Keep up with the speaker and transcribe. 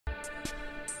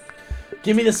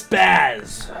Give me the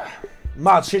spaz.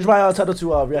 Mods, change my title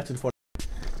to reacting to Fortnite.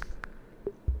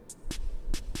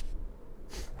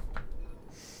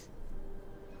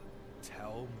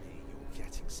 Tell me you're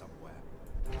getting somewhere.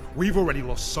 We've already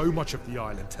lost so much of the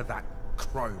island to that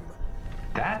chrome.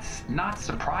 That's not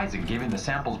surprising given the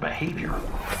sample's behavior.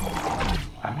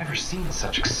 I've never seen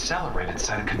such accelerated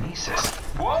cytokinesis.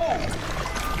 Whoa!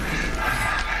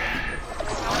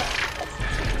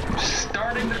 I'm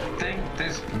starting to think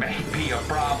this may be a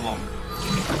problem.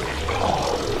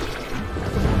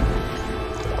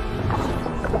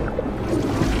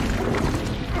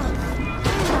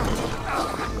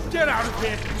 Get out of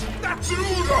here! That's an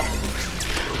order!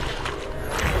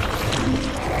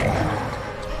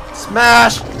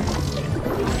 Smash!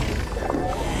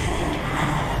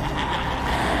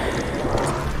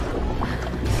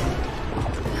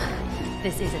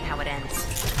 This isn't how it ends.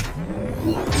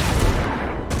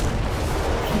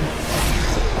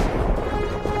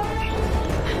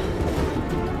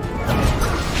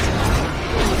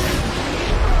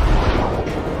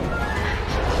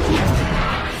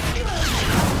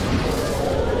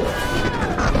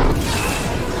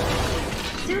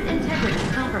 Suit integrity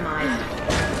compromised.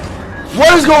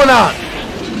 What is going on?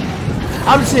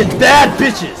 I'm seeing bad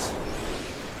bitches.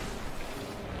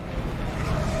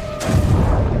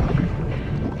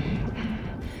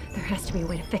 There has to be a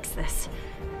way to fix this.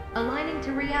 Aligning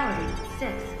to reality.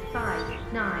 6,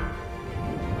 5, 9.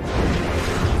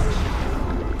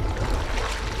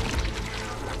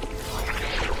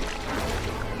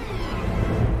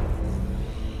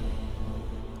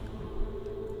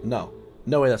 No.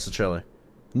 No way that's the trailer.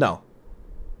 No.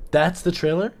 That's the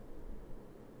trailer?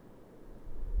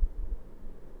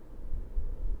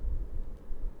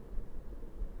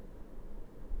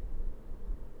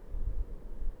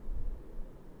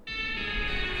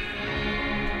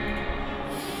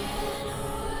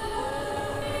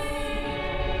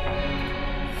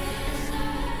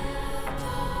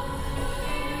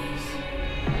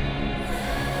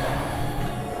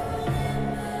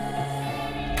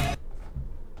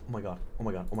 Oh my god, oh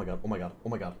my god, oh my god, oh my god, oh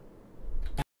my god.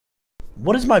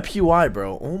 What is my POI,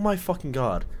 bro? Oh my fucking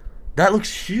god. That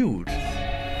looks huge.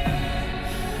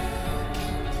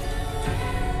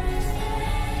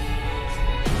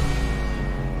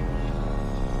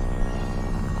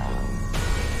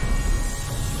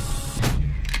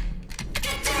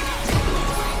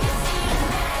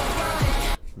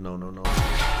 No, no, no.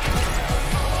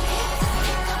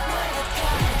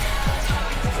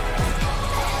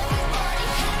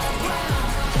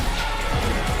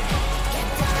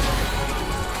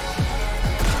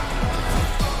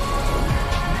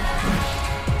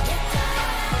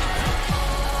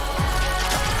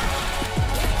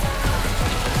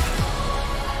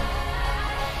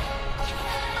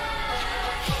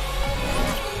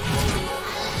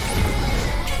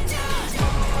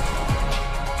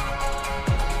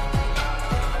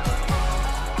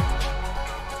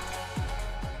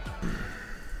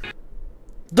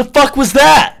 The fuck was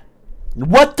that?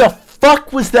 What the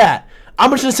fuck was that?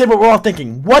 I'm just gonna say what we're all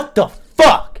thinking. What the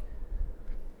fuck?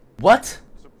 What?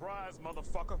 Surprise,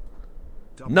 motherfucker.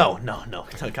 No, no, no.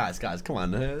 Guys, come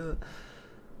on.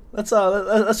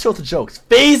 Let's chill to jokes.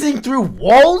 Phasing through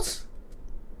walls?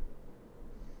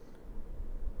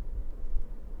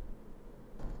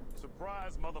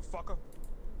 Surprise, motherfucker.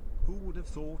 Who would have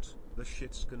thought the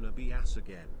shit's gonna be ass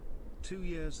again? 2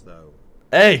 years though.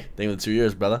 Hey, think of the 2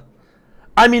 years, brother.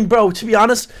 I mean, bro, to be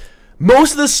honest,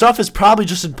 most of this stuff is probably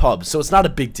just in pubs, so it's not a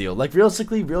big deal. Like,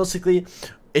 realistically,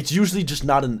 it's usually just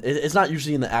not in, it's not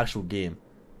usually in the actual game.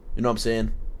 You know what I'm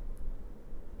saying?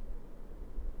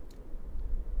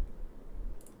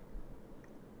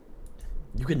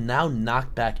 You can now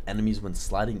knock back enemies when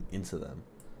sliding into them.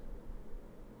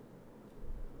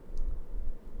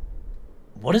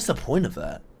 What is the point of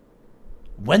that?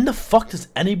 When the fuck does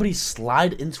anybody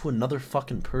slide into another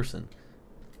fucking person?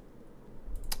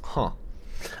 Huh.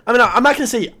 I mean, I'm not gonna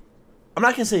say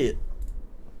it.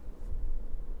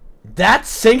 That's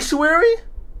Sanctuary?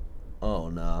 Oh,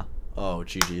 nah. Oh,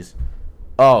 GG's.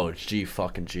 Oh, G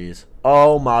fucking G's.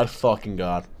 Oh my fucking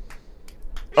god.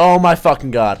 Oh my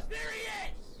fucking god.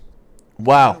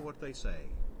 Wow. You know what they say.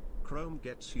 Chrome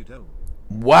gets you don't.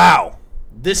 Wow.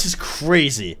 This is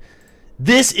crazy.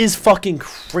 This is fucking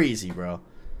crazy, bro.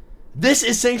 This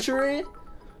is Sanctuary?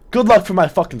 Good luck for my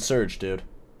fucking Surge, dude.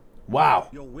 Wow.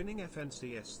 You're winning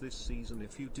FNCS this season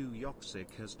if you do Yoxic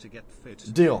has to get fit.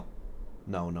 Deal.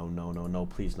 No, no, no, no, no,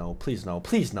 please no, please no,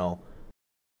 please no.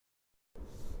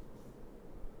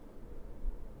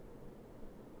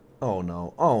 Oh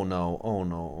no, oh no, oh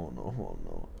no, oh no, oh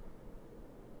no.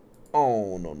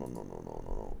 Oh no, no, no, no, no,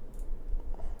 no, no.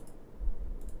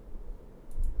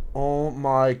 Oh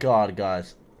my god,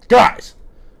 guys. Guys!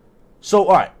 So,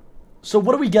 alright. So,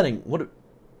 what are we getting? What?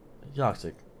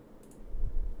 Toxic.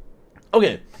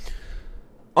 Okay.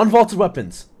 Unvaulted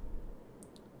weapons.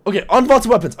 Okay, unvaulted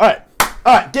weapons. Alright.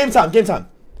 Alright, game time, game time.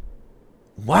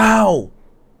 Wow.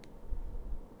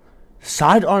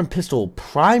 Sidearm pistol,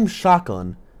 prime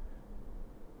shotgun.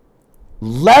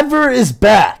 Lever is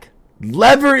back.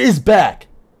 Lever is back.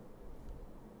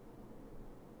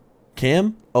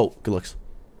 Cam? Oh, good looks.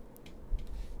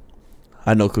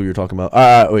 I know who you're talking about.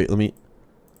 Alright, wait, let me.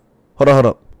 Hold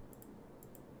up.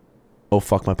 Oh,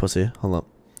 fuck my pussy. Hold up.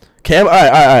 Cam?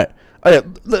 Alright.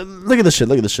 Look at this shit.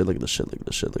 Look at this shit.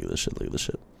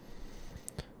 The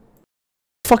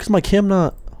fuck is my cam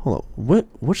not? Hold on.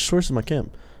 Which source is my cam?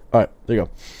 Alright, there you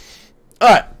go.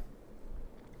 Alright.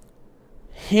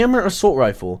 Hammer assault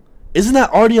rifle. Isn't that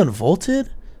already unvaulted?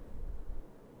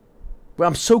 Bro,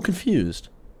 I'm so confused.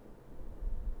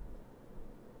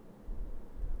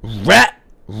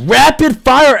 Rapid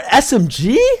fire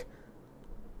SMG?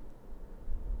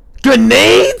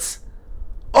 Grenades?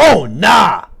 Oh,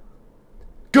 nah.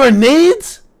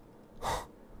 Grenades?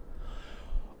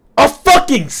 A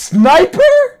fucking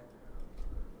sniper?